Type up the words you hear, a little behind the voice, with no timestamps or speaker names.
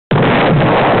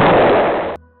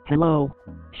Hello.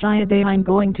 Today I'm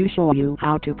going to show you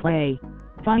how to play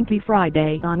Funky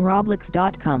Friday on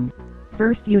ROBLOX.com.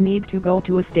 First you need to go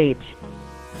to a stage.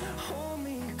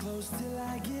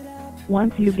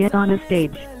 Once you get on a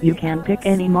stage, you can pick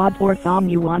any mod or song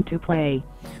you want to play.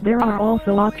 There are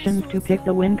also options to pick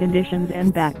the win conditions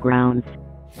and backgrounds.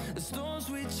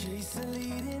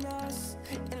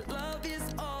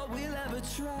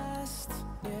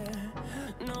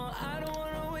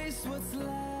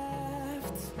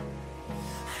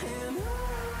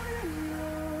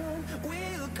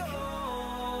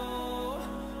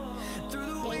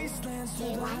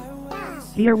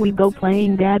 Here we go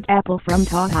playing Bad Apple from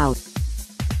Todd House.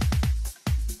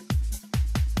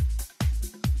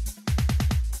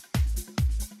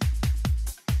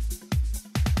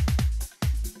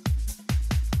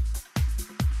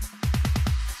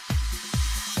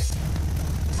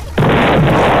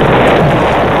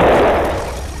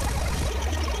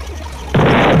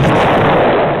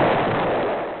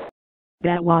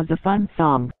 That was a fun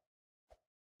song.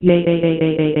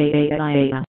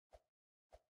 Yeah.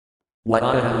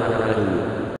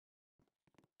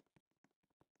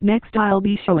 Next I'll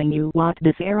be showing you what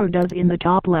this arrow does in the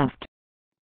top left.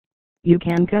 You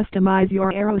can customize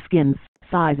your arrow skins,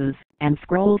 sizes, and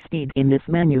scroll speed in this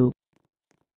menu.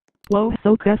 Whoa,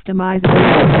 so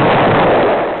customizable.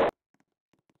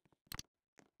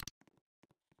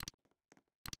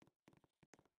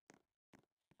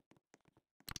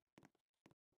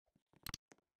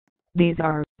 These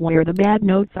are where the bad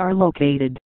notes are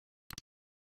located.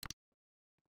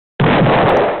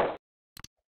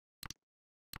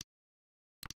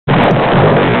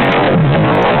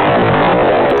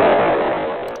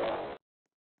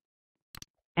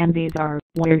 And these are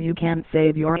where you can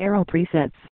save your arrow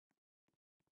presets.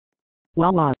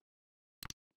 Voila!